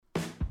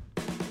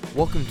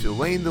Welcome to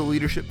Laying the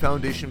Leadership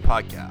Foundation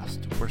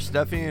podcast, where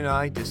Stephanie and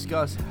I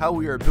discuss how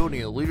we are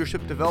building a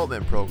leadership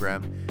development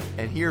program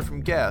and hear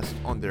from guests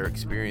on their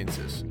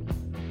experiences.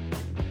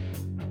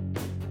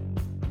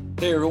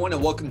 Hey everyone,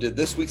 and welcome to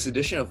this week's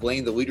edition of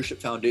Laying the Leadership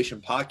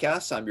Foundation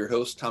podcast. I'm your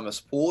host, Thomas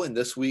Poole, and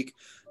this week,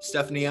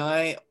 Stephanie and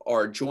I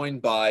are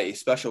joined by a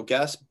special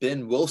guest,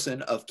 Ben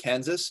Wilson of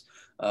Kansas.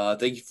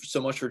 Thank you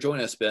so much for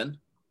joining us, Ben.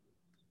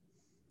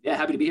 Yeah,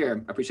 happy to be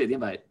here. I appreciate the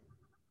invite.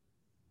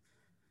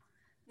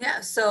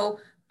 Yeah, so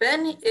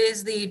Ben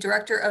is the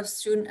Director of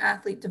Student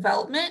Athlete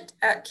Development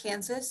at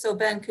Kansas. So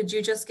Ben, could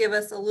you just give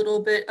us a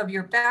little bit of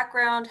your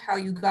background, how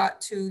you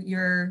got to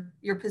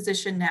your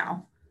position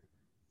now?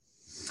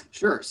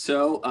 Sure.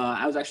 So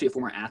I was actually a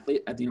former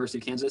athlete at the University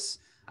of Kansas.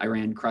 I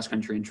ran cross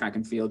country and track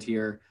and field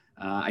here.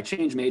 I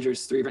changed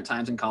majors 3 different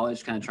times in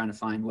college, kind of trying to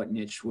find what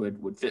niche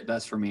would fit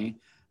best for me.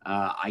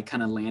 I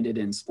kind of landed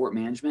in sport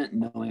management,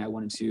 knowing I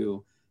wanted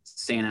to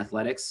stay in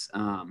athletics.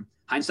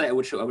 Hindsight, I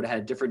wish I would have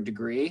had a different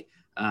degree.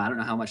 I don't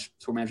know how much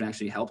sport management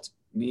actually helped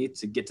me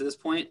to get to this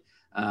point,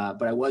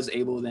 but I was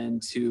able then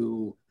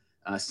to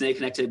stay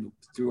connected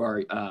through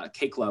our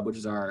K Club, which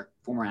is our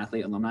former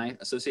athlete alumni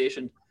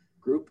association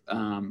group.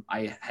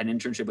 I had an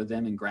internship with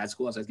them in grad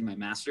school as I was getting my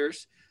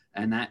master's,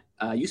 and that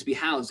used to be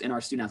housed in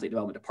our student athlete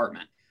development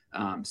department.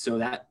 So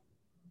that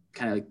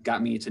kind of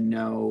got me to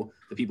know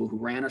the people who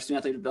ran our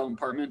student athlete development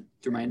department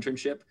through my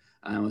internship.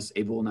 I was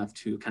able enough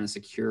to kind of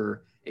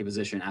secure a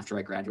position after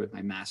I graduated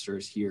my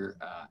master's here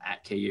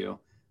at KU.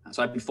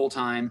 So I've been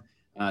full-time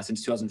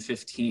since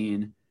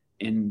 2015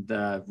 in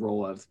the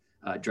role of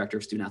Director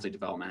of Student Athlete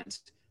Development.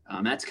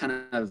 That's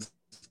kind of,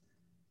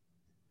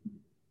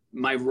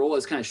 my role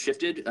has kind of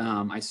shifted.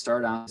 I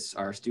started out as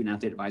our Student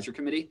Athlete Advisory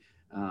Committee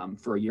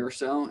for a year or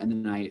so, and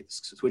then I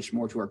switched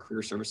more to our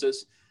career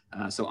services.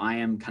 So I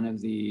am kind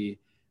of the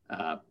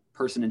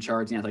person in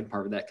charge in the athletic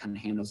department that kind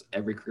of handles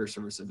every career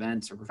service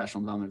event or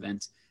professional development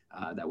event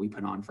that we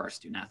put on for our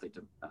student athlete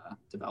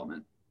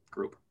development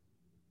group.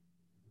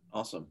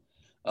 Awesome.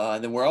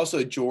 And then we're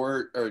also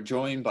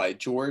joined by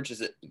George.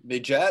 Is it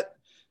Midget?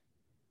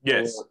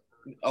 Yes.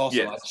 Awesome.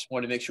 Yes. I just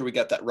wanted to make sure we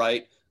got that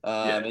right.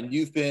 Yeah. And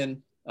you've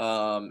been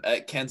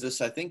at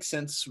Kansas, I think,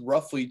 since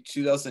roughly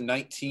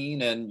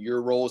 2019, and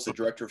your role as the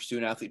Director of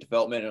Student Athlete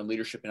Development and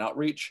Leadership and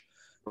Outreach.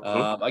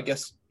 I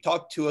guess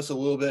talk to us a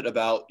little bit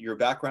about your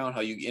background,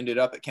 how you ended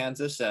up at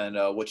Kansas, and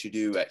what you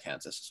do at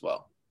Kansas as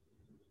well.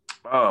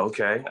 Oh,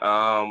 okay.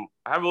 I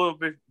have a little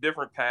bit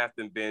different path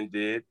than Ben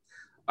did.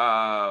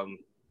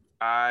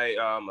 I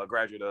am a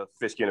graduate of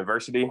Fisk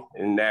University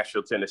in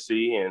Nashville,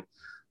 Tennessee, and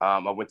I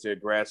went to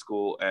grad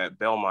school at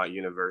Belmont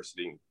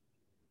University.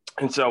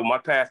 And so my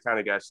path kind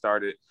of got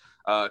started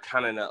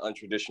kind of in an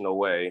untraditional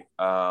way.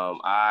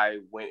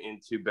 I went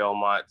into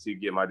Belmont to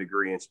get my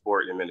degree in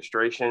sport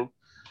administration.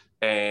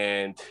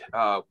 And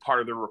part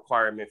of the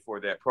requirement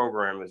for that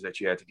program is that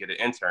you had to get an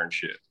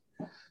internship.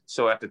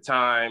 So at the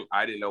time,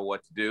 I didn't know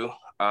what to do.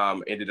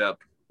 Ended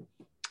up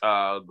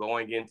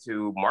going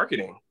into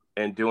marketing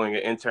and doing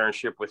an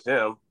internship with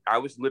them. I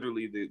was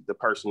literally the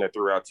person that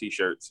threw out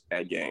T-shirts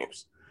at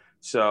games.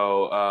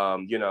 So, I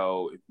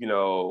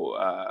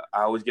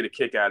always get a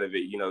kick out of it.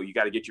 You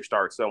got to get your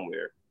start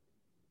somewhere.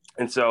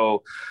 And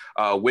so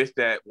with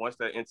that, once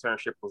that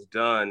internship was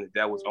done,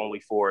 that was only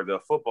for the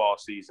football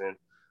season.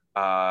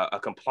 A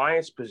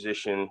compliance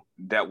position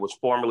that was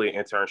formerly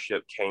an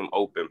internship came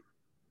open.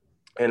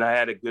 And I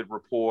had a good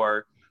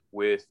rapport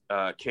with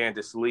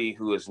Candace Lee,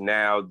 who is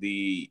now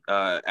the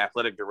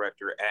athletic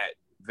director at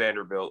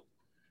Vanderbilt.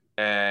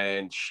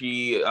 And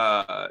she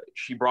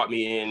brought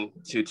me in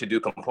to do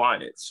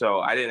compliance. So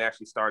I didn't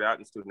actually start out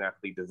in student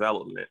athlete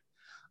development,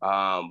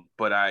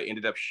 but I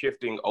ended up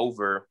shifting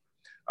over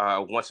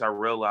once I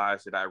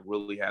realized that I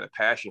really had a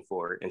passion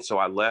for it. And so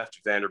I left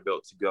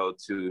Vanderbilt to go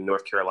to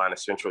North Carolina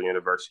Central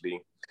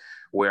University,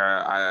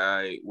 where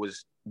I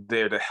was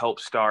there to help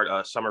start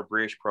a summer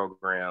bridge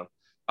program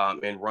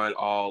and run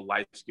all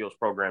life skills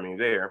programming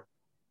there.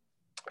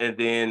 And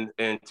then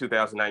in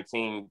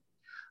 2019,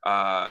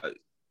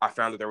 I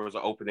found that there was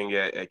an opening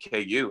at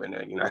KU,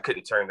 and I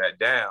couldn't turn that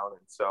down.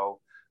 And so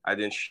I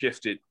then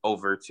shifted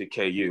over to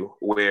KU,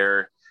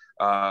 where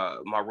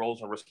my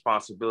roles and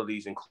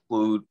responsibilities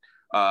include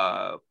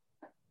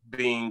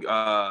being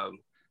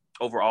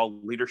overall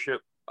leadership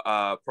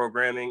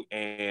programming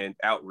and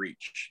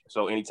outreach.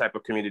 So any type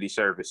of community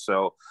service.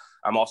 So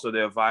I'm also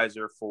the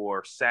advisor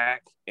for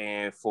SAC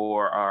and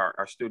for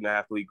our student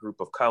athlete group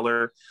of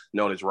color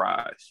known as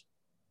RISE.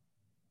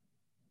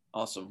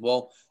 Awesome.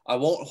 Well, I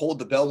won't hold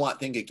the Belmont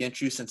thing against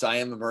you since I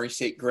am a Murray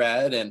State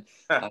grad, and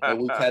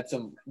we've had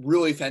some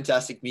really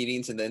fantastic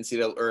meetings in the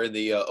NCAA or in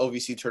the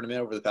OVC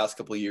tournament over the past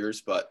couple of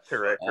years. But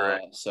correct.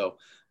 So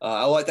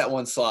I'll let that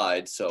one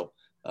slide. So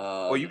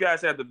well, you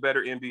guys have the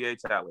better NBA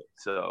talent.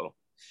 So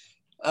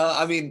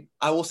I mean,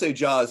 I will say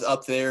Ja's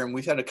up there, and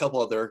we've had a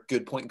couple other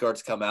good point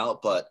guards come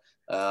out, but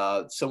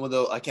some of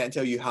those, I can't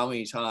tell you how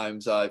many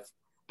times I've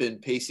been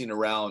pacing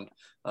around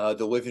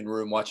the living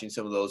room watching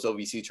some of those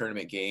OVC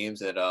tournament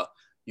games, and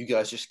you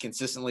guys just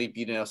consistently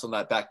beating us on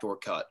that backdoor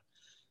cut.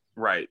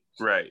 Right.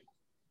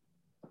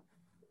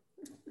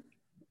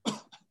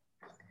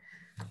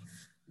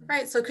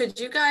 Right. So could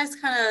you guys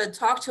kind of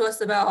talk to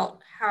us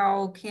about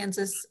how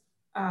Kansas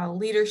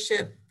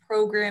leadership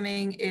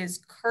programming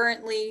is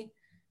currently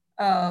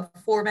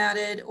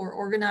formatted or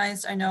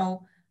organized? I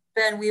know,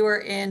 Ben, we were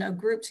in a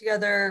group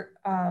together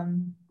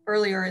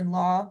earlier in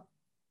law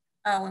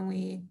when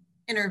we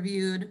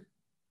interviewed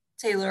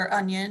Taylor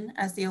Onion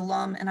as the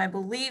alum. And I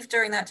believe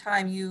during that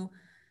time you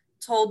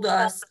told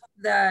us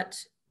that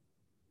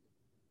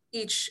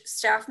each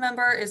staff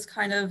member is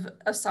kind of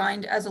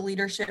assigned as a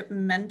leadership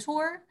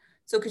mentor.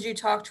 So could you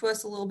talk to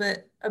us a little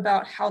bit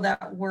about how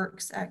that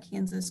works at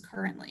Kansas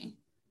currently?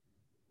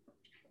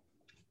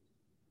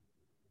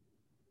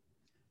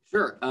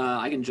 Sure,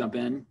 I can jump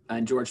in,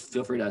 and George,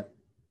 feel free to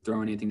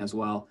throw in anything as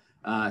well.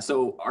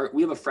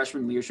 We have a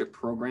freshman leadership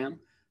program,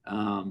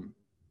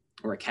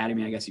 or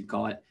academy, I guess you'd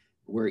call it,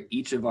 where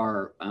each of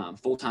our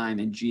full-time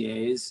and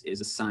GAs is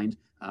assigned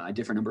a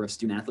different number of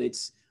student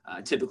athletes.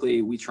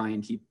 Typically, we try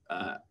and keep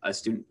a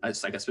student, like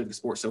a specific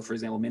sport. So for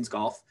example, men's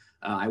golf,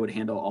 I would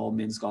handle all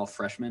men's golf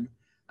freshmen,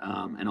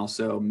 and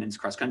also men's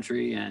cross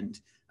country and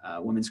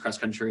women's cross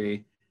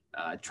country,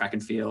 track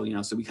and field,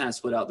 so we kind of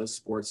split out those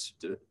sports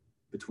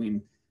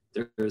between,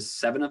 there's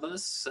 7 of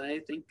us, I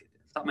think,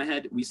 off the top of my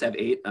head. We used to have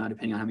 8,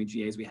 depending on how many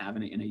GAs we have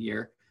in a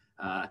year.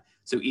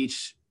 So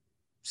each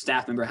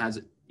staff member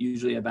has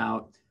usually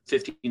about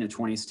 15 to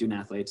 20 student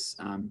athletes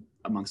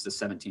amongst the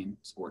 17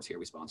 sports here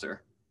we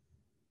sponsor.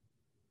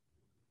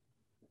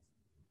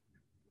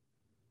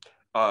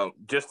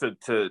 Just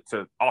to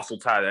also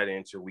tie that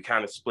into, we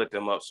kind of split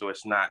them up so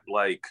it's not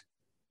like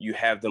you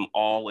have them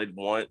all at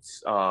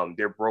once.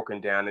 They're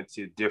broken down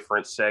into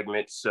different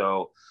segments.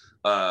 So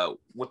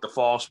with the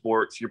fall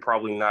sports, you're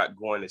probably not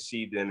going to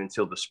see them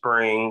until the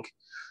spring.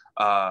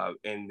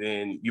 And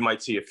then you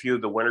might see a few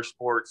of the winter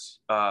sports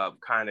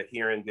kind of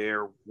here and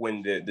there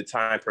when the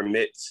time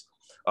permits,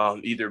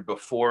 either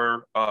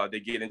before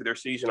they get into their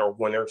season or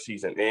when their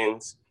season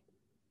ends.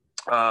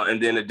 And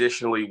then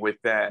additionally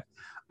with that,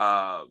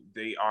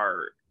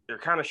 they're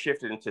kind of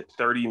shifted into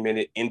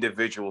 30-minute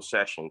individual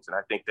sessions. And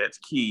I think that's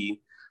key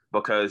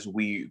because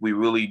we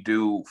really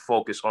do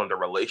focus on the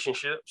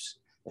relationships,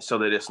 so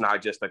that it's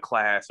not just a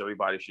class,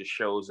 everybody just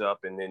shows up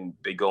and then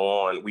they go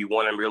on. We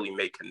want to really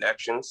make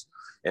connections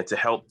and to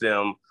help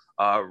them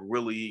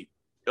really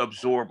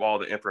absorb all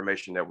the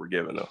information that we're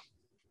giving them.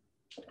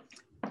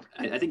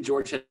 I think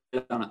George hit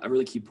on a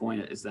really key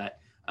point, is that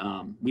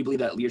we believe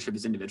that leadership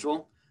is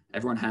individual.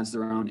 Everyone has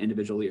their own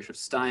individual leadership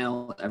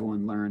style.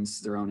 Everyone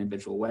learns their own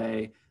individual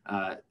way.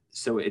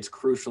 So it's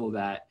crucial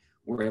that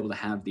we're able to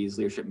have these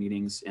leadership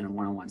meetings in a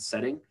one-on-one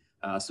setting.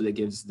 So that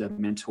gives the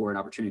mentor an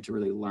opportunity to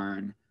really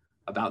learn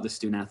about the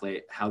student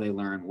athlete, how they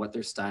learn, what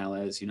their style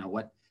is,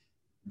 what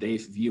they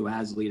view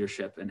as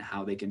leadership and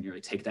how they can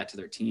really take that to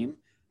their team.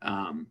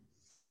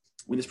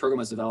 When this program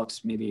was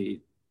developed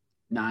maybe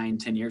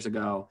 9-10 years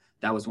ago,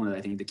 that was one of,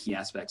 I think, the key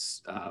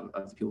aspects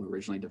of the people who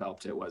originally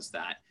developed it, was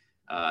that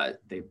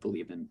they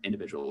believe in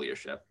individual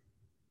leadership.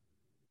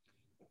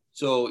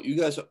 So you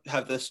guys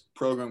have this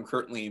program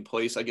currently in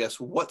place. I guess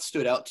what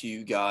stood out to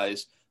you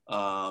guys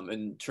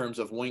in terms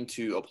of wanting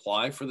to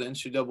apply for the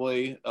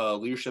NCAA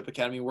Leadership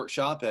Academy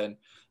workshop? And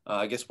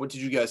I guess what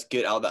did you guys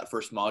get out of that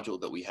first module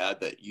that we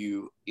had that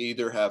you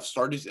either have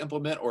started to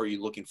implement or are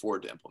you looking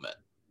forward to implement?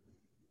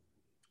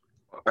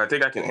 I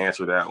think I can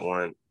answer that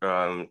one.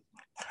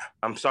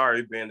 I'm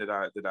sorry, Ben, that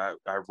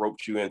I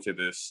roped you into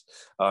this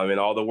and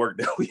all the work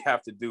that we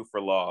have to do for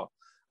law.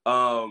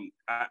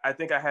 I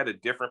think I had a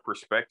different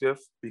perspective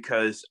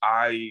because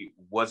I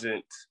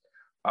wasn't,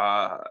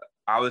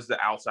 I was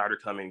the outsider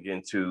coming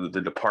into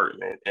the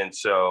department. And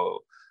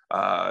so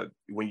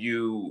when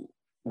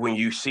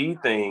you see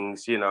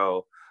things,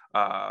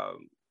 I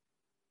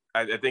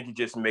think it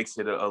just makes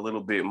it a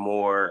little bit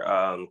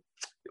more,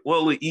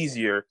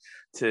 easier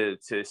to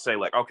say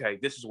like, okay,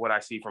 this is what I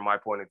see from my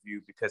point of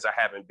view, because I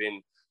haven't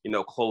been,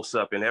 close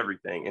up in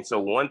everything. And so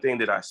one thing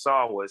that I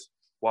saw was,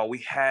 while we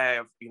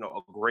have, a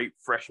great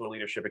freshman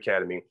leadership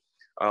academy,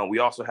 we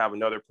also have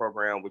another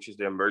program, which is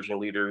the Emerging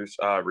Leaders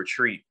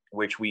Retreat,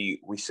 which we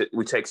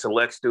take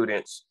select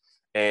students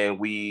and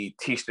we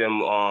teach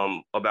them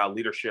about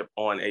leadership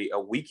on a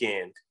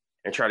weekend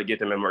and try to get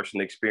them immersed in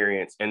the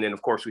experience. And then,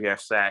 of course, we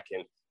have SAC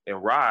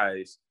and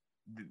RISE.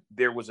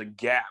 There was a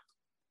gap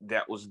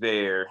that was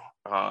there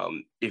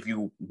if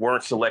you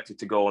weren't selected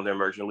to go on the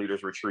Emerging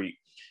Leaders Retreat.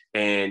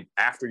 And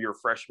after your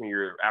freshman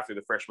year, after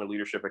the Freshman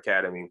Leadership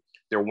Academy,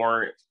 there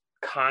weren't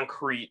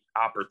concrete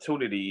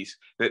opportunities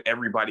that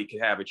everybody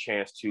could have a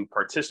chance to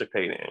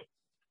participate in.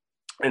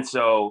 And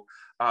so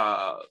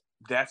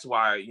that's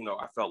why,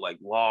 I felt like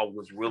law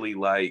was really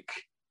like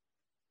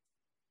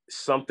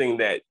something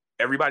that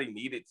everybody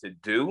needed to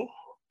do,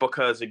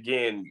 because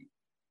again,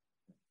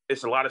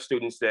 it's a lot of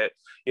students that,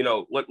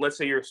 let's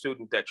say you're a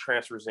student that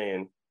transfers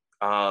in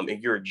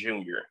and you're a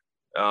junior.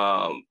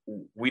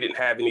 We didn't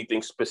have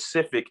anything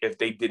specific if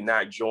they did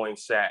not join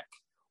SAC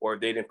or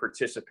they didn't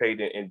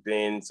participate in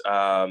Ben's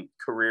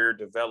career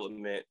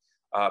development,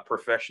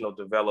 professional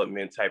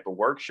development type of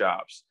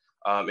workshops.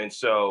 And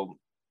so,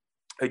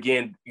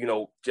 again,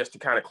 just to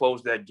kind of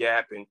close that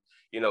gap and,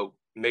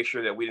 make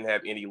sure that we didn't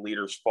have any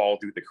leaders fall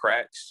through the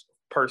cracks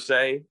per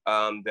se,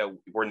 that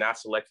were not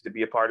selected to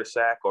be a part of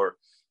SAC or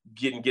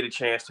get a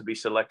chance to be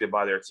selected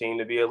by their team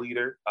to be a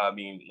leader. I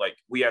mean, like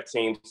we have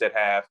teams that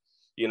have,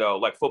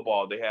 like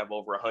football, they have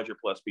over 100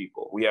 plus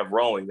people. We have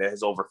rowing that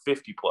has over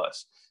 50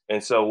 plus.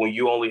 And so when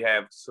you only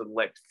have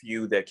select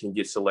few that can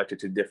get selected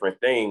to different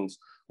things,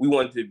 we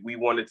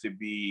wanted to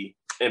be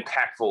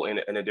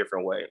impactful in a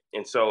different way.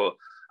 And so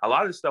a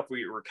lot of the stuff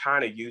we're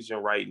kind of using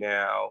right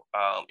now,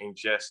 and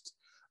just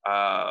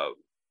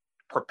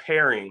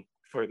preparing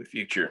for the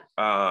future.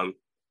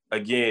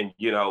 Again,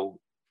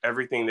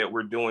 everything that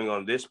we're doing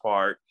on this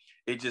part,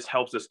 it just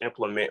helps us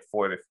implement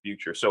for the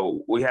future.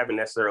 So we haven't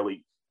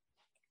necessarily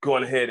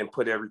gone ahead and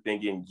put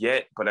everything in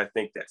yet, but I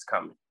think that's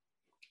coming.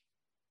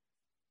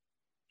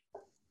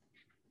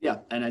 Yeah,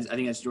 and I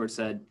think as George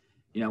said,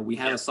 we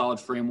have a solid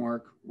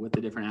framework with the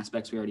different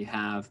aspects we already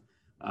have.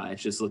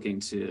 It's just looking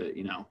to,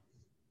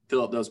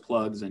 fill up those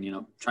plugs and,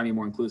 try to be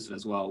more inclusive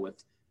as well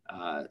with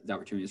the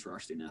opportunities for our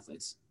student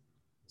athletes.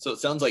 So it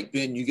sounds like,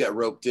 Ben, you got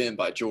roped in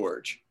by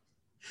George.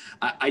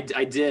 I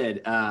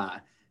did.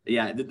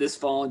 This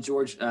fall,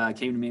 George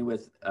came to me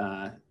with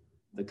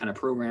the kind of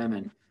program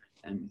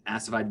and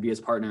asked if I'd be his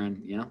partner.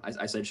 And,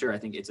 I said, sure. I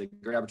think it's a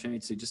great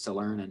opportunity to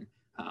learn.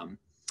 And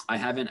I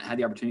haven't had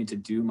the opportunity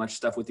to do much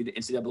stuff with the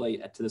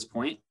NCAA to this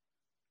point.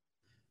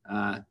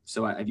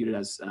 So I viewed it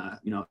as, a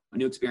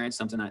new experience,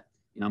 something that,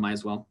 might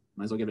as well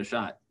give it a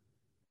shot.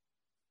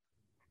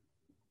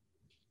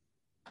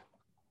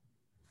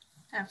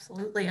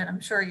 Absolutely. And I'm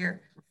sure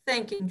you're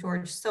thanking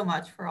George so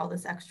much for all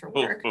this extra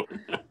work.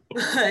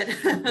 But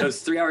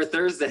those 3-hour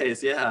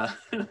Thursdays. Yeah.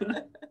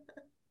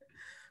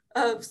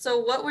 So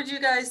what would you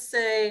guys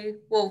say?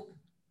 Well,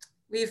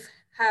 we've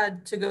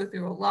had to go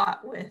through a lot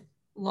with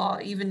law,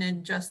 even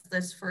in just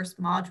this first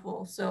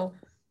module. So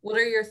what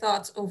are your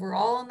thoughts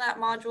overall on that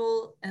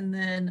module? And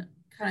then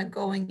kind of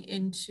going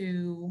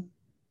into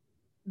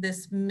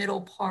this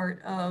middle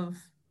part of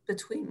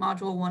between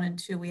module 1 and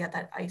 2, we had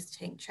that ice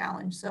tank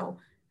challenge. So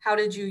how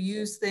did you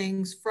use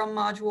things from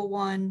module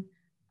 1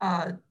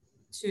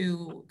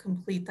 to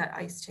complete that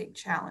ice tank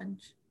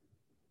challenge?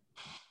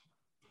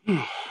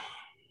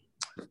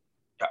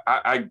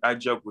 I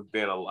joke with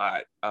Ben a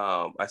lot.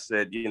 I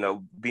said,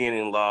 being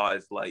in law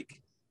is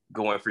like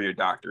going for your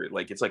doctorate.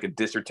 Like it's like a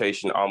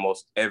dissertation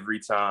almost every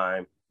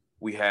time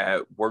we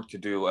have work to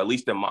do, at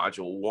least in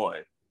module 1.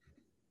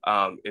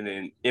 And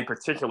then in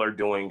particular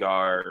doing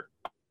our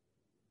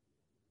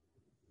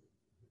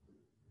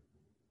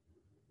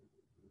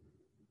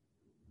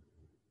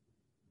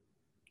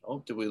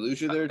Oh, did we lose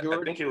you there, George?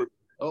 I think it was,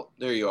 oh,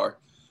 there you are.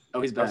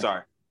 Oh, he's back. I'm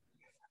sorry.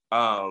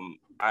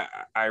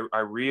 I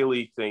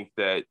really think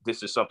that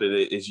this is something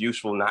that is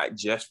useful, not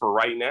just for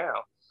right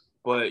now,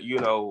 but,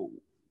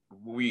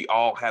 we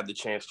all have the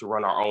chance to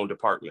run our own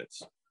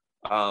departments,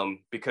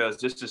 because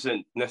this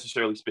isn't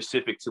necessarily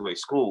specific to a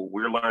school.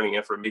 We're learning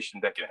information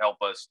that can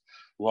help us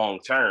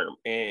long term.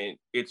 And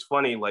it's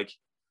funny, like,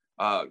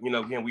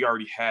 again, we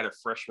already had a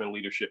freshman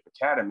leadership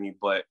academy,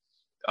 but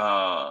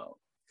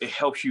it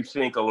helps you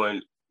think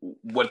on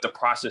what the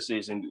process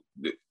is and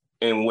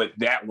what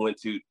that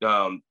went to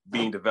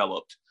being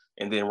developed.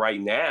 And then right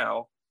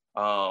now,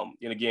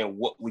 and again,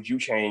 what would you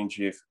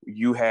change if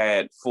you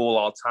had full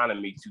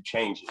autonomy to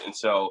change it? And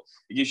so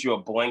it gives you a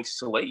blank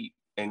slate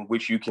in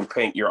which you can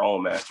paint your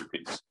own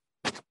masterpiece.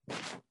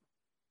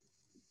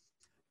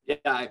 Yeah,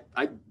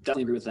 I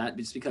definitely agree with that.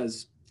 Just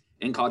because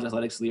in college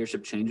athletics,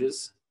 leadership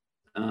changes.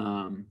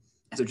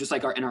 So just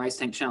like in our Ice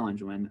Tank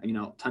Challenge,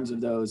 when, tons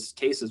of those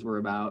cases were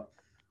about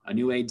a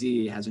new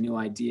AD has a new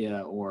idea,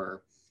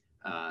 or,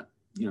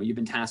 you've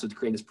been tasked with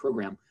creating this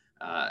program.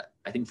 I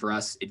think for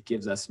us, it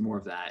gives us more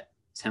of that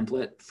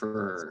template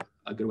for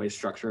a good way to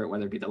structure it,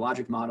 whether it be the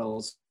logic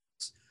models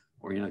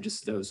or,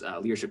 just those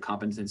leadership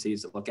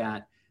competencies to look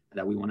at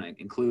that we want to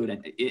include,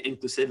 and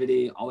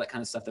inclusivity, all that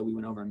kind of stuff that we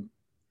went over in,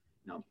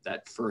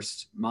 that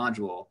first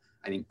module,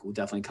 I think will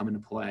definitely come into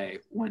play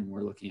when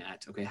we're looking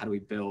at, okay, how do we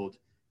build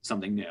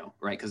something new,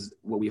 right? Because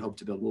what we hope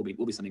to build will be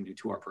something new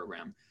to our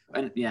program.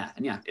 And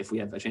if we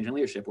have a change in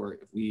leadership, or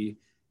if we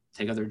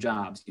take other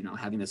jobs,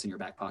 having this in your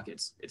back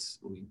pockets,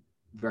 will be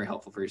very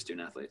helpful for your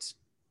student athletes.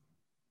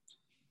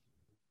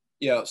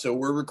 Yeah, so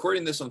we're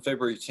recording this on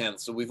February 10th.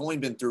 So we've only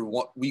been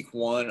through week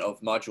 1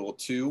 of module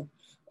 2.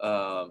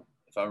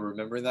 If I'm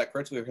remembering that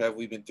correctly, or have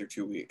we been through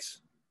 2 weeks?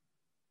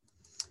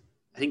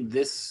 I think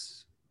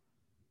this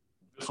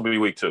will be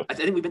week 2. I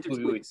think we've been through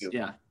 2 weeks.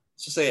 Yeah.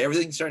 So say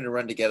everything's starting to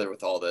run together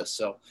with all this.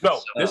 So no,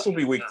 this will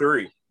be week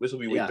 3. This will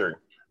be week 3.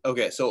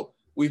 Okay, so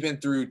we've been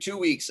through 2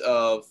 weeks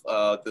of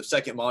the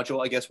second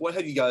module. I guess, what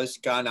have you guys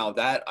gotten out of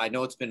that? I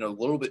know it's been a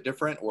little bit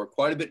different, or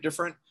quite a bit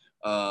different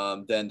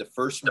than the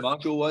first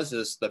module was.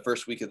 The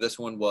first week of this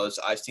one was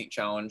Ice Tank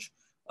Challenge,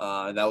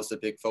 and that was the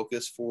big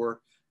focus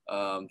for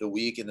the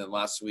week. And then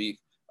last week,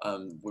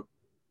 we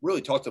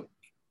really talked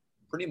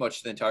pretty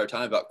much the entire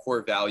time about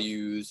core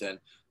values and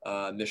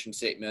mission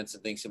statements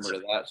and things similar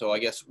to that. So I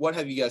guess, what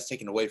have you guys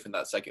taken away from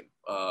that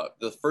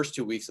the first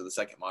 2 weeks of the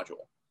second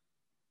module?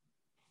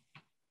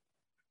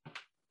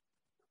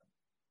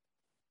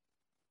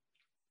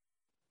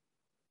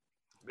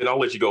 And I'll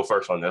let you go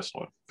first on this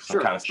one. Sure.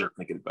 I'm kind of still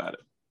thinking about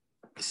it.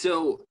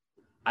 So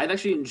I've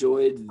actually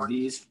enjoyed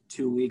these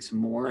 2 weeks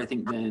more, I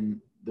think,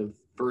 than the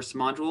first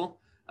module.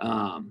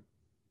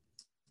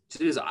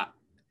 Just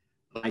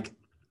like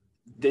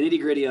the nitty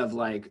gritty of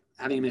like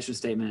having a mission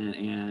statement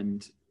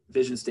and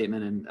vision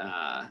statement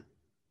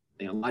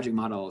and logic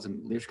models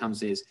and leadership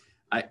competencies.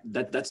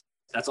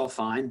 That's all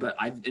fine, but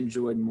I've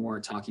enjoyed more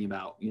talking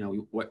about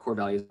what core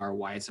values are,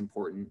 why it's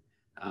important,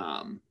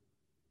 and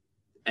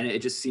it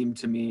just seemed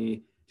to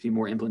me to be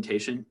more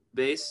implementation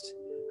based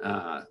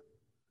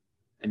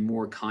and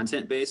more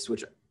content based,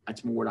 which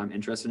that's more what I'm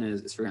interested in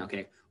is figuring out,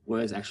 okay,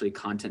 what is actually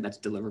content that's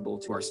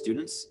deliverable to our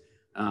students.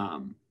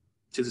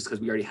 Just because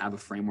we already have a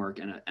framework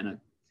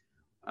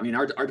I mean,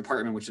 our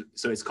department,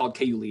 so it's called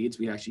KU Leads.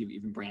 We actually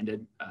even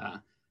branded.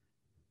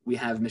 We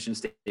have mission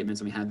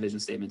statements and we have vision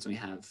statements and we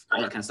have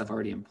all that kind of stuff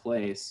already in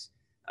place.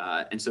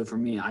 And so for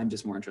me, I'm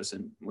just more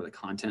interested in more the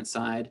content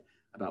side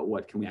about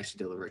what can we actually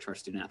deliver to our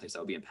student athletes that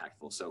will be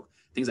impactful. So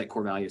things like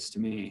core values to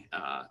me,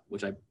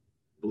 which I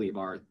believe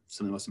are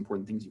some of the most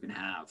important things you can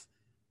have,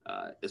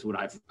 is what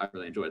I've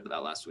really enjoyed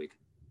about last week.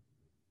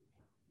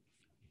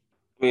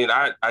 I mean,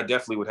 I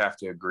definitely would have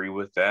to agree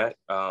with that.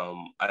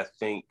 I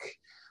think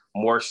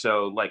more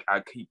so, like,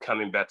 I keep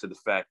coming back to the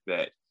fact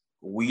that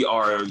we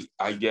are,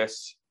 I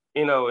guess,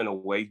 in a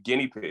way,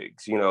 guinea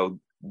pigs.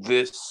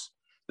 This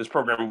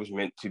program was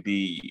meant to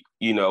be,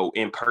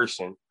 in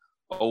person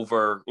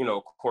over,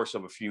 course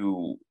of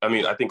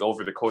I think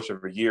over the course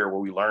of a year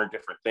where we learn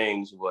different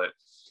things, but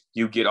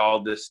you get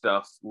all this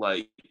stuff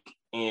like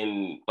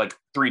in like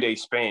 3-day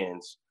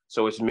spans.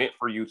 So it's meant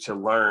for you to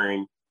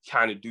learn,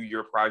 kind of do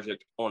your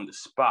project on the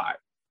spot,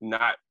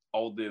 not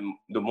all the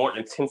more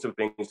intensive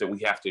things that we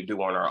have to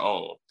do on our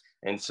own.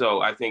 And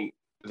so I think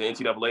the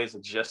NCAA is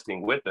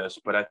adjusting with us,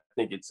 but I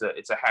think it's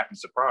a happy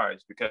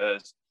surprise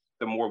because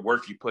the more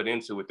work you put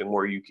into it, the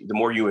more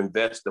you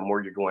invest, the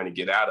more you're going to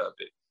get out of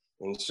it.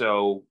 And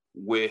so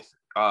with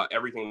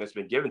everything that's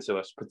been given to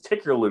us,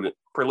 particularly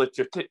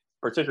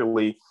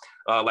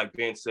like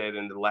Ben said,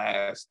 in the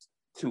last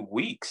 2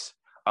 weeks,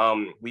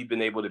 we've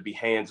been able to be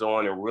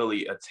hands-on and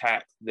really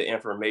attack the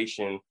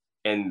information.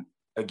 And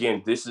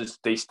again,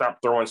 they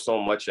stopped throwing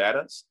so much at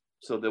us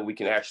so that we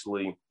can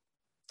actually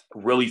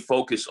really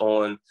focus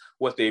on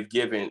what they've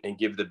given and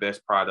give the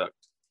best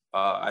product,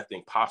 I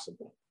think,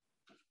 possible.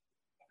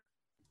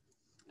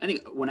 I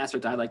think one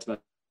aspect I liked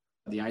about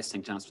the Ice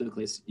Tank Challenge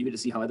specifically is you get to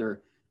see how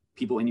other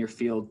people in your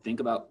field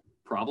think about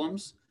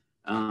problems,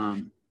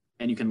 and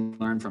you can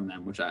learn from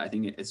them, which I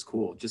think it's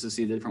cool just to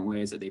see the different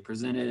ways that they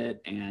presented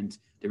it and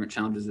different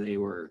challenges they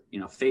were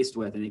faced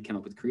with, and they came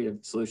up with creative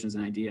solutions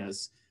and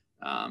ideas.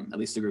 At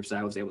least the groups that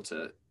I was able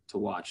to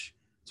watch.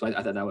 So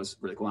I thought that was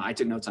really cool. I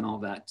took notes on all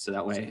of that, so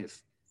that way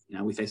if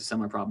we face a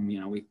similar problem,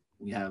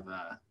 we have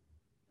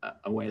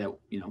a way that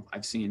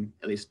I've seen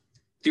at least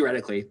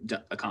theoretically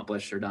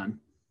accomplished or done.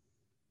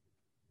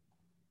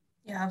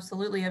 Yeah,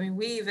 absolutely. I mean,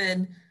 we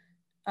even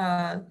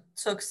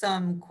took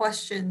some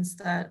questions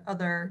that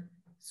other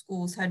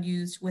schools had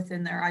used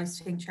within their Ice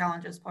Tank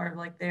Challenge as part of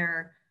like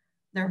their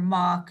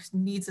mock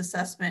needs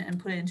assessment and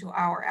put it into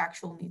our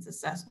actual needs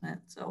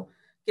assessment. So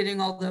getting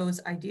all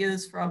those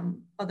ideas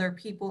from other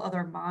people,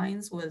 other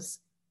minds was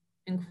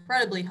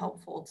incredibly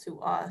helpful to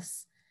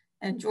us.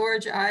 And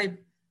George, I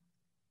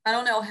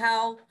don't know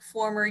how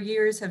former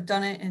years have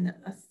done it in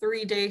a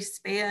 3-day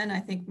span. I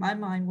think my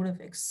mind would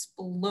have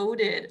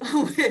exploded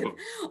with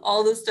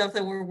all the stuff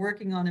that we're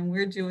working on, and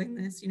we're doing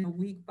this,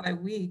 week by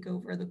week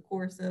over the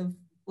course of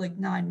like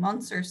 9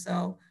 months or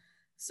so.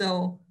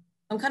 So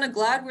I'm kind of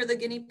glad we're the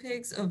guinea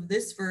pigs of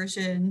this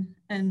version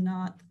and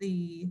not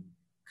the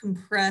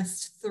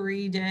compressed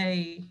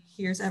 3-day,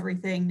 here's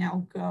everything,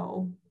 now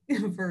go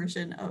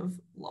version of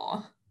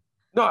law.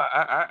 No,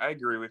 I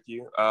agree with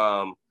you.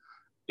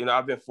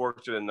 I've been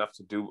fortunate enough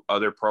to do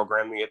other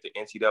programming at the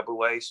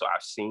NCAA, so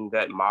I've seen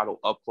that model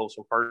up close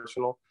and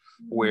personal,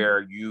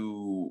 where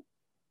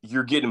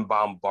you're getting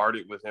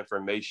bombarded with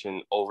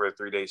information over a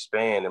 3-day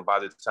span, and by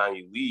the time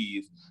you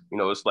leave,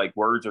 it's like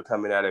words are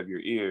coming out of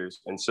your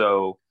ears. And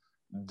so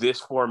this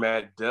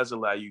format does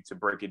allow you to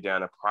break it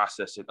down and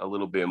process it a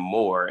little bit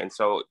more. And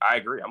so I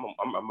agree.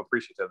 I'm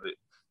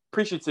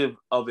appreciative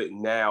of it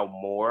now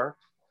more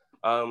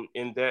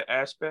in that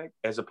aspect,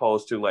 as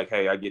opposed to like,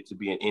 hey, I get to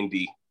be an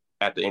indie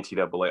at the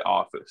NCAA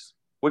office,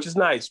 which is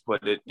nice,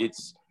 but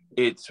it's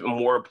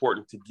more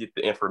important to get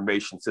the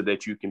information so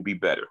that you can be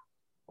better.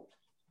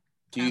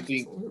 Do you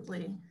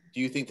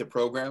think the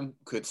program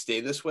could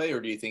stay this way, or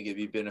do you think it'd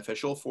be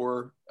beneficial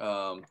for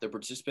the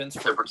participants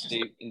to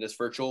stay in this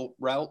virtual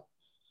route?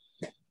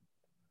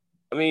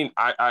 I mean,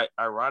 I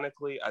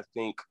ironically, I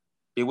think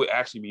it would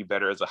actually be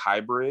better as a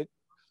hybrid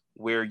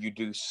where you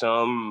do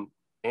some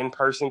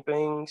in-person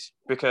things,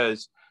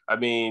 because I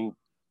mean,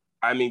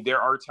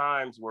 there are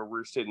times where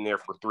we're sitting there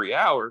for 3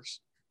 hours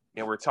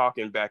and we're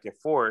talking back and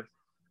forth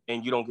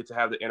and you don't get to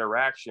have the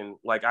interaction.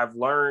 Like, I've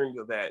learned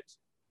that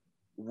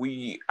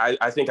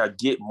I think I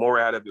get more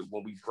out of it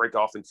when we break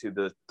off into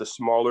the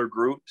smaller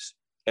groups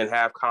and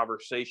have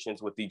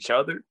conversations with each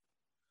other.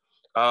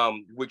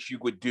 which you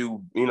would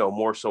do,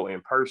 more so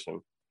in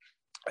person,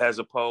 as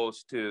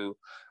opposed to,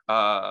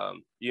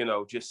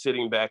 just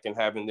sitting back and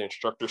having the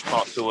instructors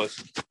talk to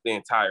us the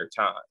entire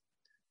time.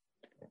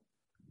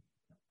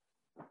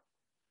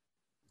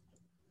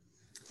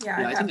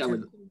 Yeah, I think I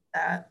would.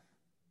 That.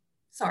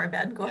 Sorry,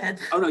 Ben, go ahead.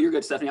 Oh, no, you're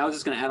good, Stephanie. I was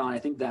just going to add on. I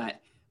think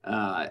that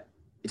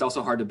it's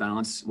also hard to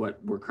balance what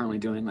we're currently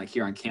doing, like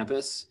here on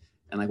campus,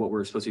 and like what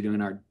we're supposed to be doing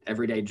in our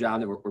everyday job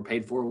that we're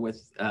paid for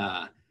with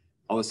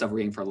all the stuff we're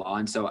getting for law.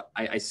 And so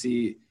I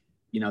see,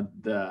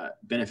 the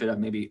benefit of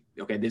maybe,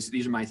 okay,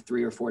 these are my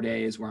 3 or 4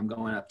 days where I'm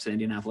going up to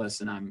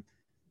Indianapolis and I'm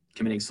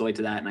committing solely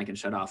to that, and I can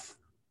shut off,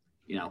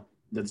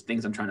 the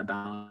things I'm trying to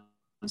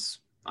balance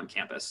on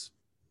campus.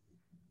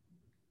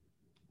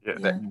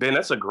 Yeah. Ben,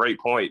 that's a great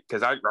point,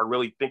 because I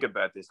really think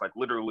about this, like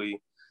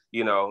literally,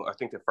 I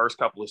think the first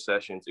couple of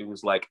sessions, it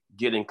was like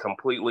getting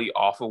completely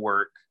off of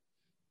work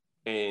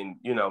and,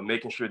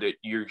 making sure that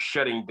you're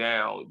shutting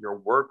down your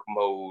work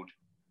mode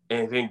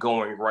and then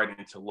going right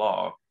into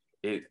law.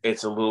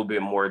 It's a little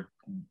bit more,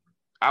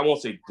 I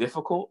won't say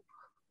difficult,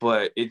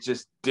 but it's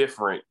just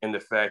different in the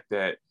fact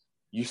that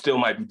you still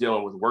might be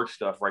dealing with work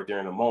stuff right there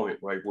in the moment,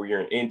 right? Where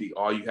you're in Indy,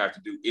 all you have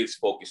to do is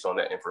focus on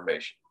that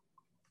information.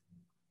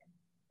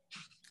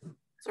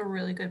 It's a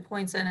really good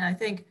point. And I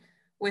think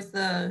with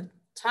the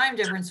time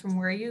difference from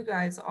where you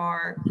guys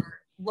are,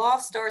 law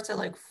starts at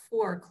like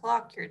 4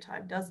 o'clock your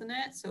time, doesn't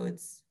it? So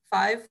it's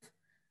 5.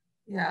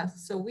 Yeah.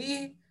 So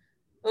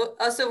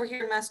us over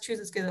here in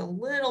Massachusetts get a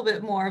little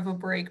bit more of a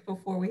break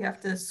before we have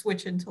to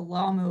switch into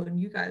law mode. And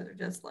you guys are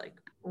just like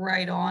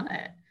right on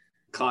it.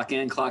 Clock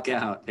in, clock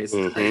out,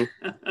 basically.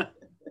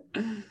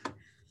 Mm-hmm.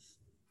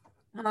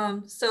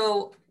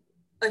 So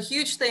a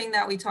huge thing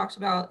that we talked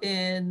about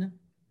in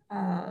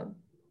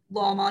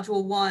Law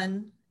Module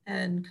 1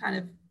 and kind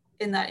of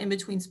in that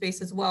in-between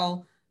space as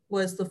well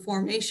was the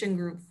formation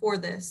group for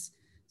this.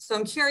 So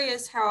I'm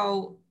curious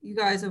how you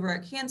guys over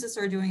at Kansas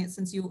are doing it,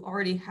 since you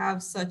already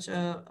have such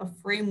a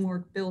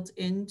framework built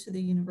into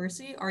the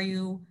university. Are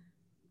you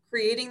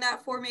creating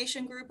that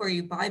formation group? Are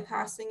you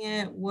bypassing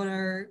it? What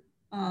are,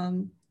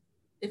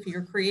 if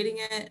you're creating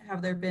it,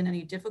 have there been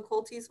any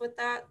difficulties with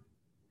that?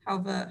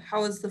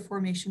 How has the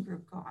formation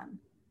group gone?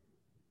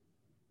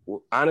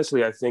 Well,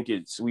 honestly, I think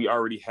we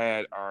already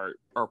had our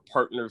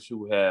partners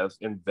who have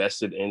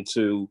invested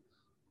into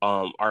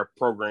our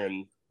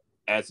program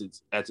as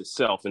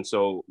itself. And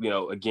so,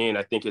 again,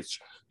 I think it's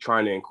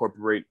trying to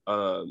incorporate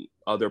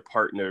other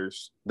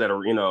partners that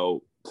are,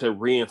 to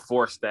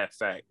reinforce that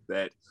fact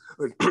that,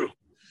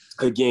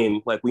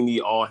 again, like we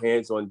need all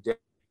hands on deck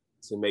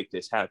to make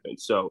this happen.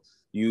 So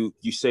you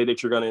say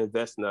that you're going to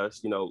invest in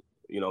us,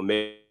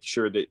 make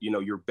sure that,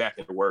 you're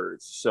backing the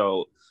words.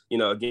 So,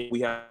 again,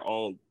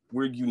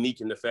 we're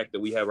unique in the fact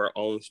that we have our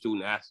own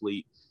student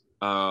athlete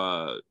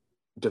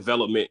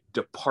development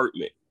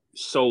department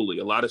solely.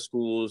 A lot of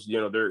schools,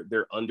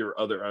 they're under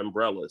other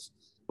umbrellas,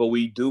 but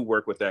we do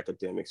work with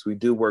academics. We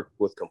do work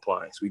with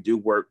compliance. We do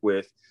work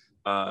with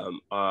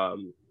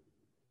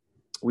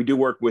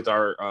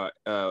our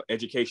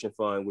education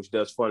fund, which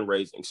does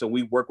fundraising. So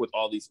we work with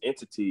all these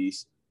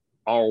entities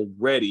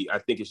already. I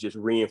think it's just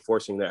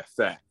reinforcing that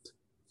fact.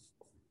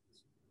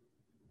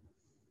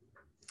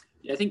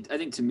 Yeah, I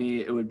think to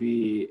me it would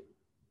be,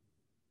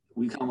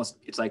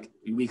 it's like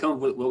we come up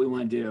with what we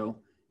want to do,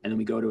 and then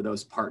we go to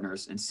those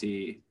partners and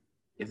see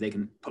if they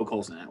can poke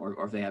holes in it,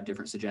 or if they have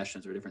different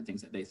suggestions or different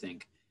things that they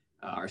think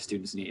our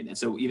students need. And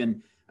so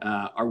even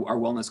our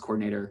wellness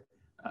coordinator,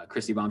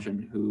 Christy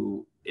Baumchen,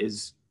 who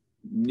is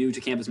new to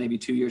campus maybe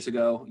 2 years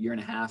ago, year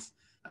and a half,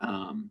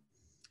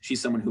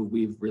 she's someone who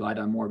we've relied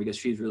on more because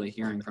she's really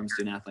hearing from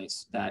student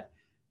athletes that,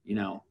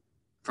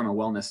 from a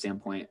wellness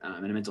standpoint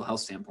and a mental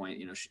health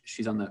standpoint,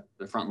 she's on the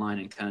front line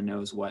and kind of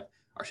knows what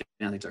our student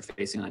athletes are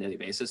facing on a daily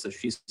basis. So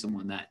she's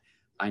someone that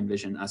I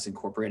envision us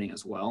incorporating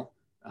as well,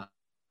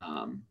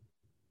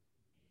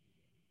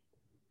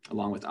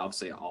 along with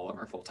obviously all of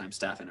our full-time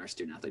staff in our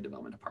student athlete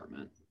development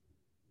department.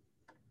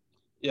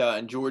 Yeah,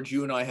 and George,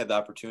 you and I had the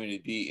opportunity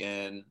to be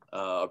in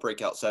a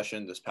breakout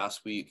session this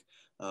past week.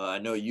 I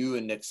know you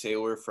and Nick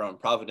Saylor from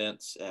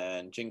Providence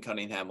and Jen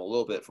Cunningham a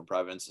little bit from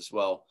Providence as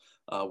well.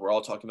 We're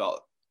all talking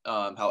about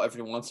how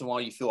every once in a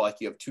while you feel like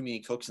you have too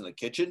many cooks in the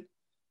kitchen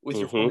with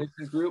your formation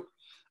group.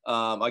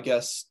 I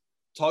guess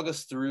talk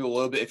us through a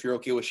little bit, if you're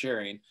okay with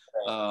sharing,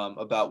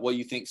 about what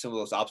you think some of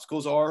those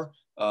obstacles are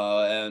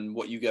and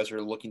what you guys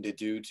are looking to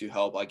do to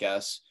help, I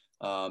guess,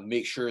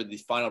 make sure the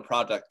final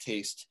product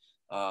tastes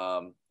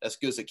as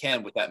good as it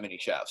can with that many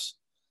chefs.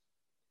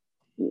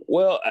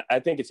 Well, I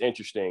think it's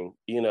interesting.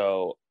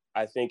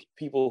 I think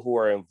people who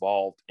are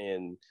involved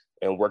in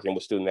working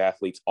with student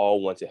athletes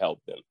all want to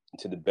help them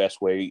to the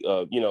best way,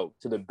 to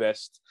the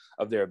best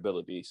of their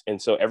abilities.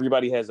 And so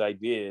everybody has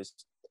ideas,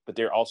 but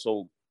they're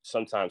also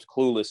sometimes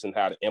clueless in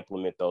how to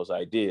implement those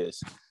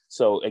ideas.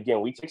 So again,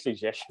 we take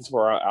suggestions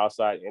for our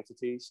outside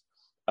entities.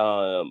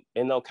 And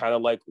they'll kind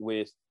of like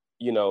with,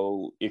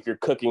 if you're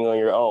cooking on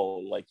your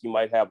own, like you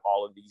might have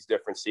all of these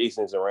different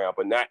seasonings around,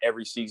 but not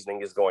every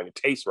seasoning is going to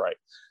taste right.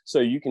 So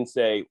you can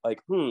say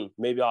like,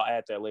 maybe I'll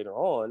add that later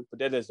on, but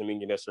that doesn't mean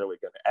you're necessarily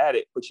going to add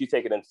it, but you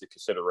take it into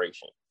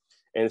consideration.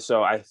 And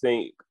so I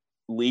think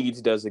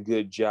Leeds does a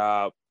good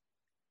job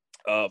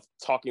of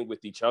talking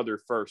with each other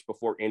first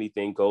before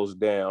anything goes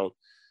down,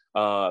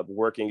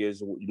 working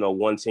as,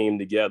 one team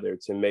together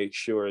to make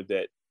sure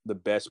that the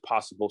best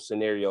possible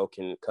scenario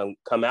can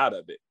come out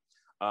of it.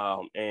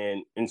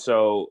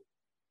 So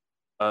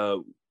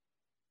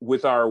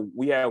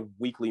we have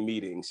weekly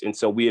meetings. And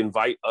so we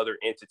invite other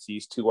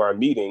entities to our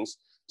meetings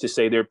to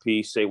say their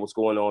piece, say what's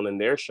going on in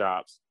their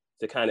shops,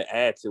 to kind of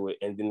add to it.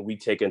 And then we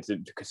take into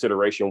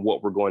consideration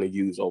what we're going to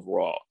use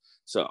overall.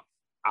 So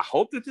I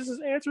hope that this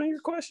is answering your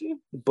question,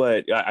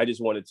 but I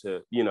just wanted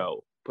to,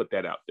 put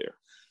that out there.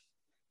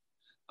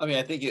 I mean,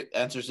 I think it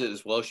answers it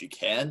as well as you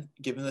can,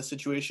 given the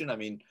situation. I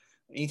mean,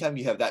 anytime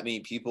you have that many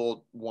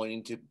people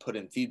wanting to put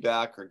in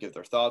feedback or give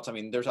their thoughts, I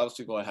mean, there's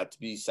obviously going to have to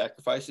be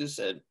sacrifices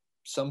at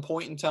some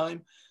point in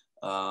time.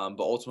 But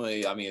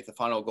ultimately, I mean, if the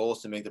final goal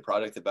is to make the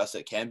product the best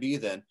it can be,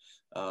 then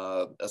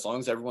as long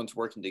as everyone's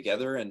working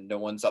together and no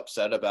one's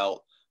upset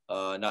about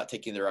not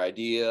taking their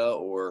idea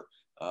or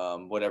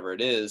whatever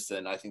it is,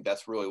 then I think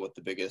that's really what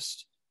the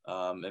biggest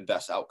and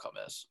best outcome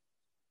is.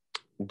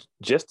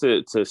 Just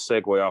to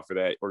segue off of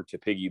that, or to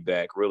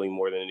piggyback really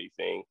more than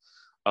anything,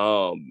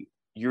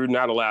 you're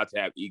not allowed to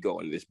have ego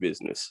in this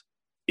business.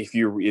 If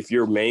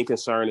your main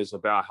concern is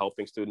about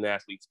helping student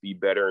athletes be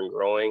better and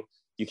growing,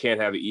 you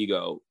can't have an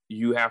ego.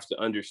 You have to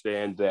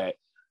understand that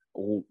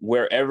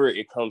wherever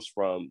it comes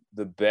from,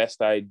 the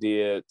best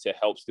idea to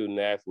help student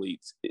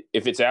athletes,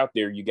 if it's out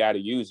there, you got to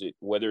use it,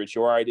 whether it's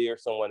your idea or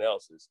someone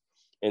else's.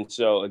 And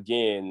so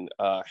again,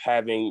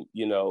 having,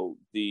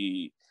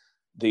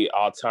 the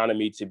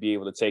autonomy to be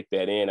able to take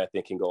that in, I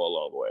think can go a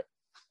long way.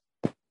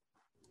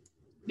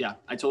 Yeah,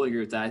 I totally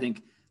agree with that. I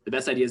think the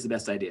best idea is the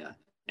best idea.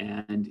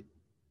 And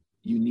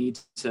you need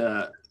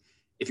to,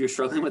 if you're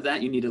struggling with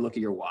that, you need to look at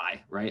your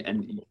why, right?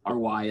 And our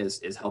why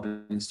is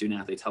helping student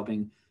athletes,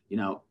 helping,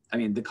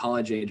 the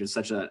college age is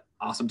such an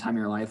awesome time in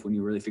your life when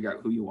you really figure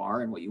out who you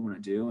are and what you want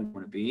to do and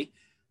want to be.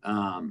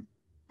 And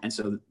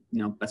so,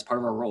 that's part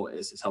of our role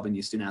is helping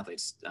these student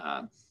athletes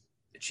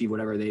achieve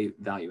whatever they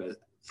value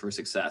for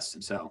success.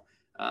 And so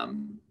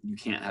you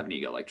can't have an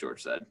ego, like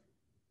George said.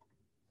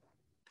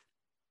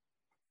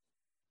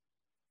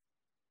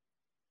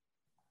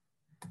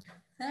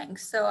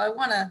 Thanks. So I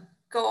want to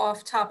go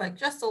off topic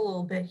just a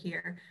little bit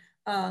here.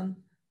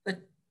 But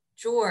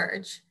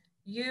George,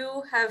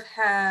 you have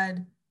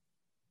had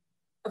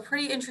a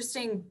pretty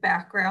interesting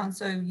background.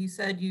 So you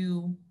said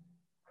you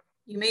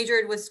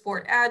majored with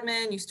sport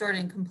admin, you started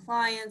in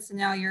compliance, and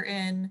now you're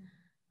in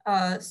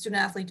student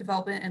athlete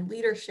development and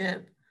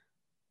leadership.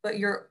 But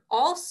you're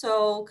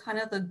also kind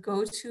of the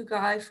go-to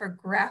guy for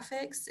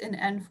graphics in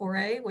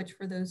N4A, which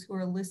for those who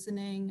are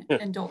listening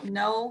and don't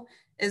know,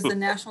 is the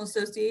National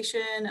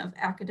Association of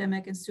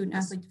Academic and Student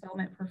Athlete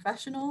Development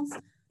Professionals.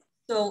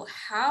 So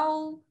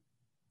how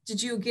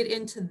did you get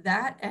into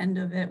that end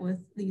of it with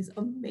these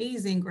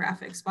amazing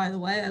graphics, by the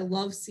way? I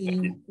love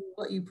seeing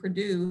what you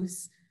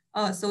produce.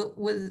 So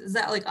is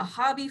that like a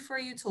hobby for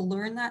you to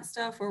learn that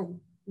stuff, or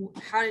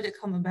how did it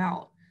come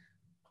about?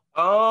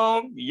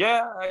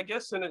 Yeah, I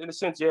guess in a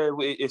sense, yeah,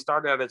 it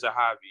started out as a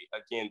hobby.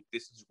 Again,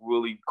 this is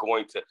really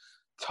going to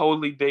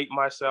totally date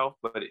myself,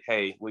 but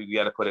hey, we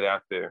got to put it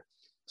out there.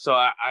 So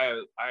I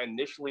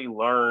initially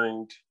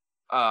learned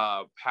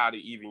how to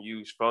even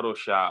use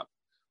Photoshop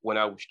when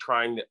I was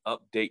trying to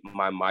update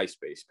my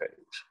MySpace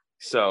page.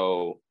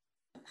 So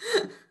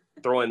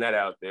throwing that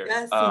out there.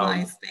 Yes,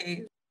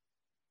 MySpace.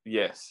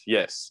 Yes.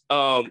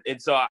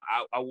 And so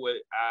I've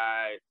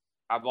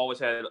always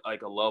had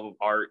like a love of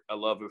art, a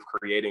love of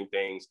creating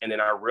things. And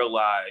then I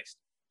realized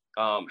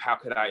how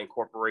could I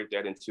incorporate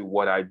that into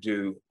what I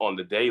do on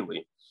the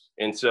daily?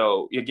 And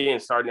so again,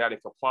 starting out in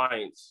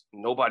compliance,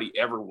 nobody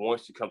ever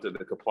wants to come to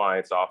the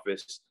compliance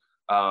office.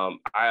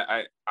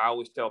 I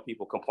always tell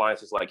people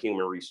compliance is like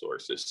human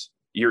resources.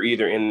 You're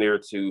either in there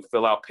to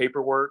fill out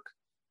paperwork,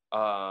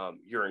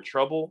 you're in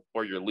trouble,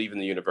 or you're leaving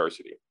the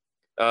university.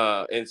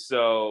 And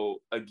so,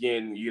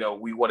 again,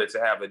 we wanted to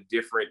have a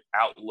different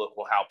outlook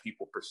on how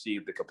people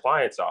perceive the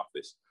compliance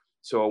office.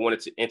 So I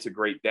wanted to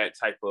integrate that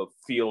type of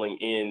feeling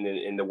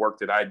in the work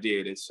that I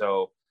did. And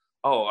so,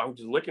 I'm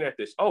just looking at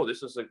this.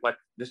 This is like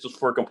this was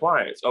for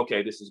compliance.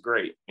 Okay, this is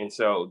great. And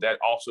so that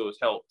also has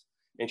helped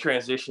in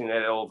transitioning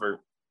that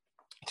over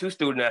to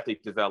student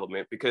athlete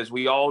development, because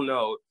we all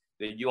know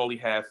that you only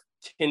have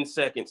 10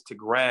 seconds to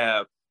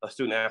grab a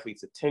student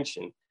athlete's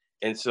attention.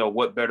 And so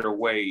what better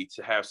way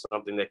to have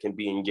something that can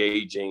be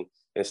engaging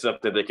and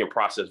something that can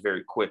process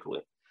very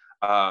quickly.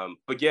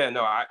 But yeah,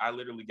 no, I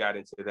literally got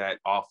into that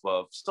off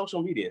of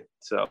social media.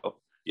 So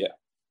yeah.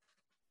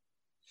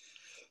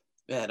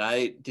 Man,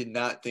 I did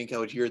not think I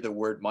would hear the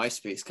word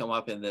MySpace come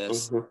up in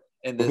this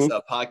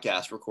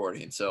podcast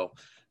recording. So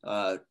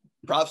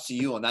props to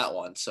you on that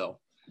one. So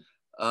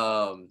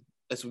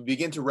as we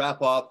begin to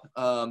wrap up,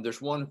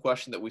 there's one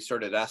question that we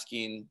started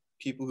asking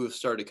people who have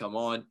started to come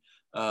on.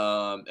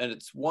 And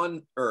it's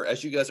one, or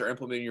as you guys are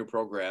implementing your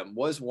program,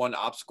 what is one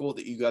obstacle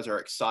that you guys are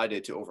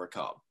excited to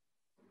overcome?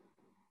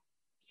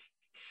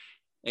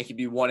 It can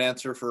be one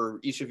answer for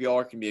each of y'all,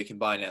 or it can be a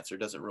combined answer. It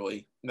doesn't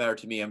really matter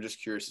to me. I'm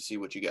just curious to see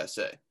what you guys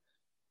say.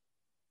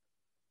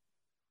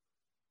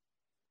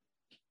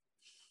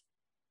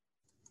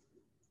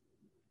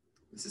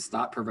 This is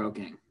thought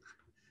provoking.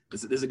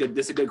 This is a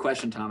good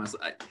question, Thomas.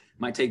 It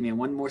might take me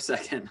one more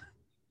second.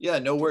 Yeah,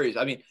 no worries.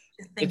 I mean,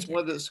 it's one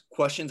of those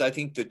questions I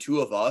think the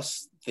two of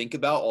us think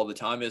about all the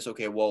time is,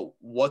 okay, well,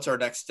 what's our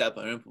next step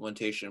in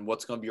implementation?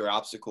 What's going to be our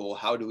obstacle?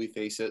 How do we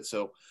face it?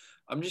 So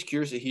I'm just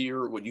curious to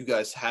hear what you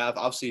guys have.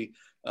 Obviously,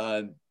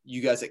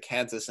 you guys at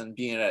Kansas and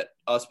being at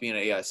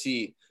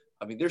AIC,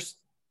 I mean, there's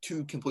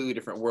two completely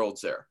different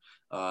worlds there.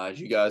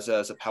 You guys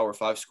as a Power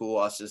 5 school,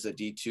 us as a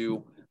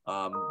D2,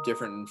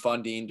 different in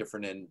funding,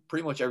 different in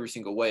pretty much every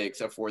single way,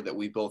 except for that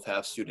we both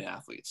have student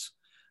athletes.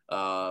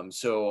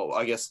 So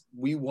I guess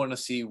we want to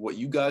see what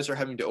you guys are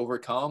having to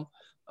overcome,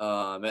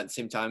 at the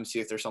same time, see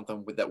if there's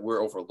something that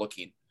we're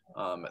overlooking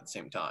at the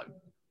same time.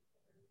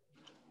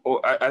 Well,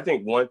 I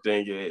think one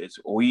thing is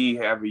we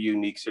have a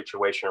unique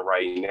situation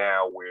right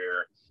now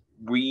where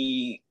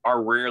we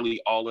are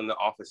rarely all in the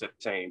office at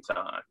the same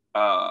time,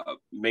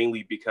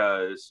 mainly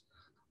because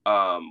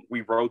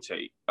we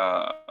rotate.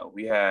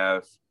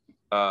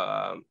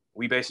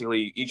 We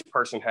basically, each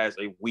person has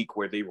a week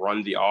where they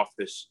run the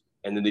office,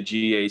 and then the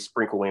GA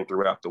sprinkle in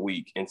throughout the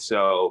week. And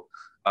so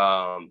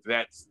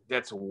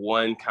that's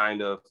one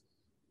kind of,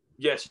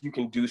 yes, you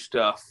can do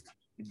stuff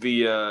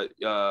via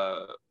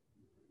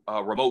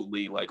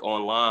remotely, like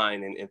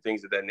online and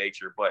things of that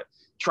nature, but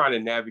trying to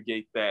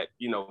navigate that,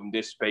 in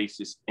this space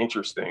is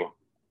interesting.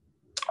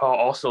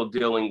 Also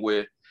dealing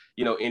with,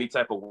 any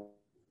type of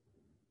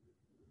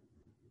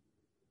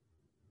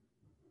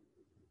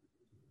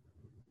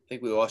I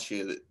think we lost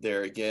you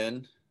there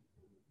again,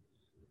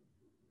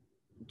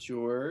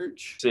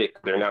 George. Sick.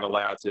 They're not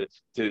allowed to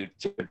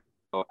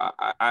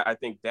I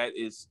think that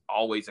is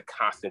always a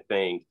constant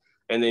thing.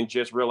 And then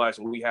just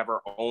realizing we have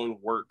our own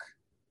work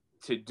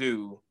to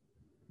do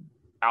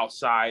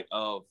outside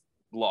of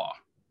law.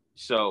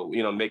 So,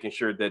 making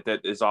sure that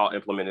that is all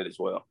implemented as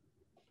well.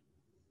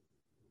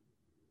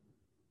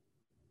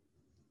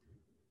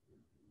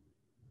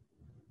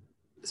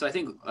 So I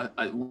think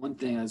one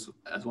thing as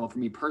well for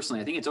me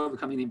personally, I think it's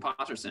overcoming the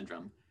imposter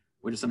syndrome,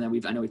 which is something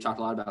that I know we've talked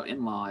a lot about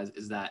in law,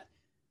 is that,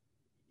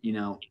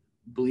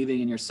 believing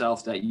in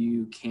yourself that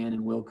you can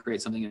and will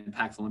create something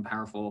impactful and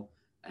powerful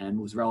and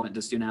was relevant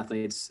to student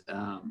athletes.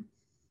 I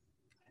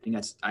think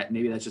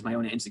maybe that's just my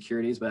own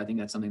insecurities, but I think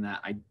that's something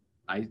that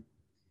I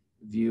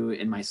view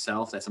in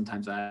myself, that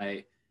sometimes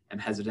I am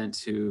hesitant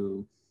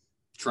to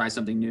try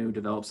something new,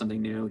 develop something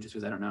new, just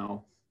because I don't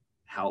know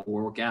how it will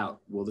work out.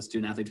 Will the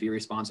student athletes be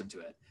responsive to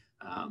it?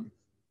 I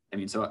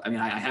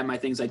have my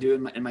things I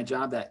do in my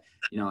job that,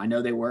 I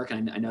know they work,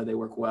 and I know they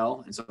work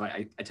well. And so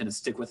I tend to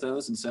stick with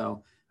those. And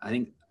so I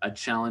think a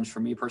challenge for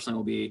me personally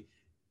will be,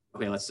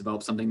 okay, let's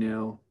develop something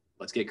new.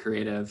 Let's get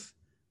creative.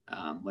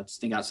 Let's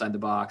think outside the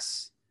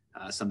box,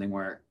 something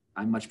where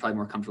I'm probably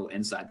more comfortable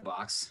inside the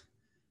box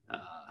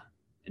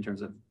in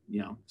terms of,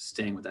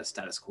 staying with that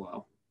status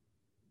quo.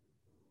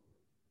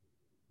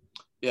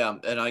 Yeah,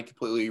 and I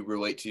completely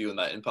relate to you in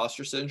that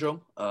imposter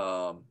syndrome,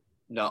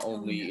 not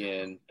only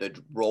in the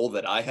role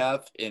that I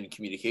have in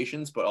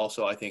communications, but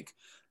also I think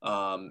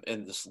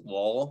in this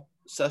law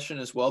session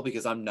as well,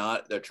 because I'm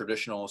not the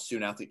traditional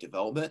student athlete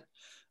development.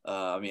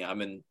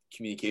 I'm in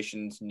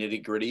communications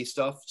nitty gritty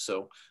stuff.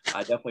 So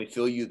I definitely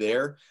feel you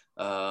there.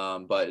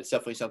 But it's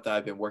definitely something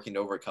I've been working to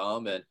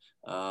overcome. And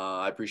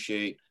I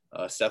appreciate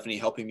Stephanie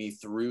helping me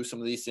through some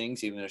of these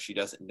things, even if she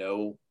doesn't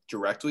know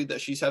directly that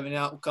she's having an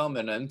outcome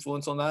and an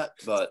influence on that.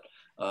 But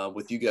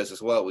with you guys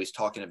as well, at least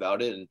talking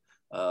about it and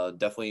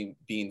definitely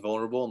being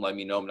vulnerable and letting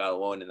me know I'm not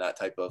alone in that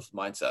type of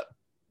mindset.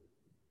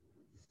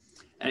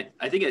 And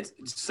I think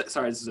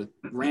sorry, this is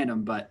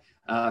random, but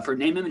for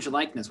name, image, and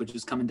likeness, which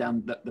is coming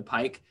down the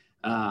pike,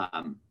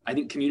 I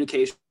think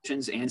communications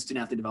and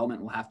student athlete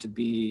development will have to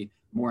be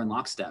more in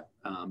lockstep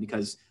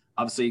because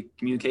obviously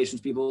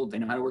communications people, they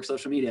know how to work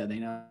social media. They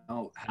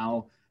know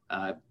how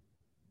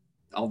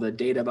all the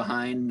data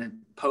behind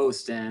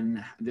posts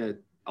and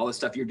all the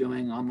stuff you're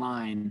doing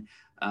online,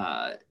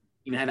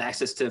 even have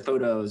access to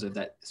photos of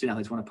that student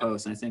athletes want to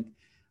post. And I think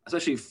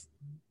especially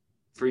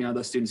for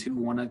those students who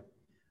want to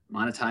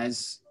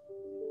monetize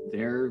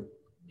their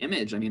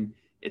image,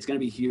 it's going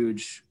to be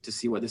huge to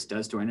see what this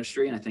does to our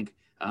industry. And I think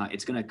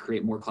it's going to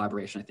create more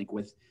collaboration, I think,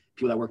 with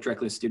people that work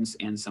directly with students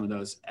and some of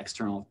those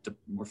external,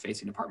 more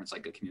facing departments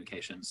like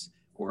communications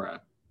or,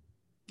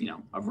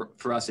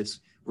 for us, it's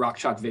Rock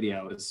Chalk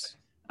Video is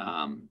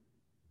an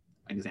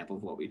example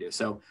of what we do.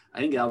 So I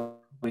think that'll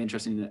be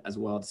interesting as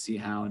well to see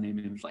how name,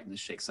 image,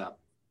 likeness shakes up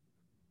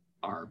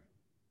our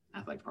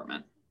athletic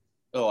department.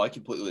 Oh, I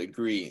completely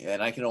agree.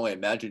 And I can only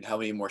imagine how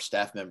many more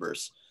staff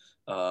members,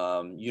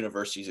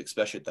 universities,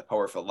 especially at the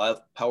Power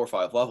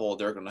 5 level,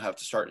 they're going to have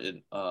to start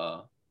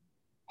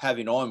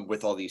having on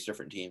with all these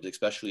different teams,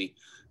 especially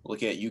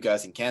looking at you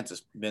guys in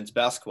Kansas men's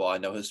basketball. I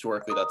know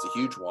historically that's a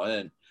huge one,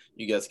 and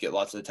you guys get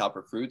lots of the top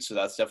recruits, so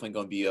that's definitely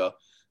going to be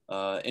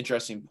a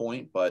interesting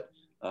point. But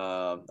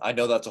I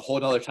know that's a whole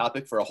nother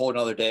topic for a whole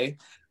nother day.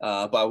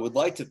 But I would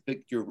like to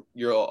pick your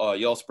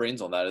y'all's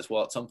brains on that as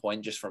well at some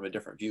point, just from a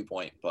different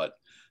viewpoint. But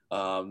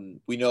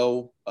we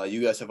know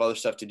you guys have other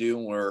stuff to do,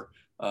 and we're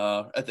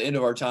at the end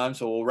of our time,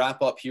 so we'll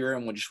wrap up here.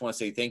 And we just want to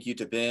say thank you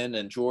to Ben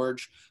and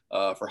George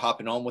for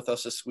hopping on with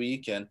us this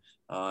week. And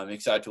I'm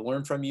excited to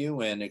learn from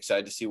you and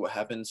excited to see what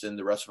happens in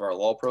the rest of our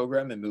law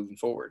program and moving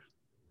forward.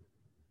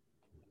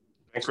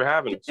 Thanks for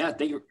having us. Yeah,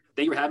 thank you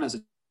for having us.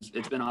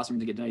 It's been awesome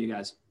to get to know you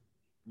guys.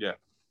 Yeah.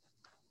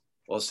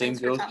 Well, same Thanks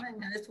for goes. coming,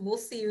 guys. We'll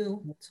see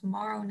you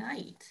tomorrow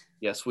night.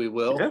 Yes, we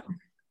will. Yeah.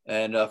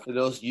 And for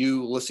those of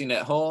you listening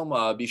at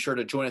home, be sure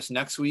to join us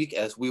next week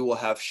as we will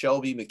have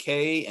Shelby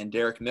McKay and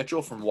Derek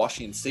Mitchell from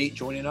Washington State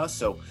joining us.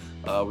 So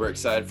we're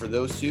excited for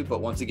those two.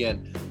 But once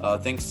again,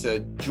 thanks to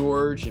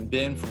George and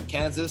Ben from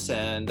Kansas,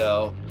 and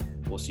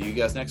we'll see you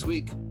guys next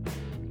week.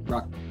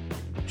 Rock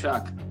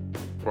Chalk.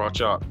 Rock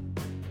Chalk.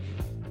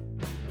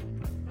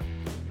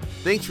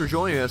 Thanks for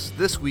joining us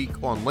this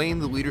week on Laying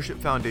the Leadership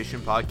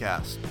Foundation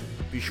podcast.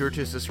 Be sure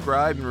to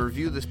subscribe and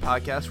review this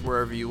podcast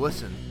wherever you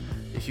listen.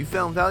 If you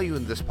found value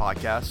in this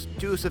podcast,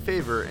 do us a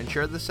favor and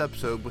share this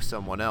episode with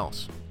someone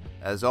else.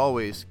 As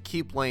always,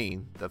 keep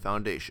laying the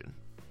foundation.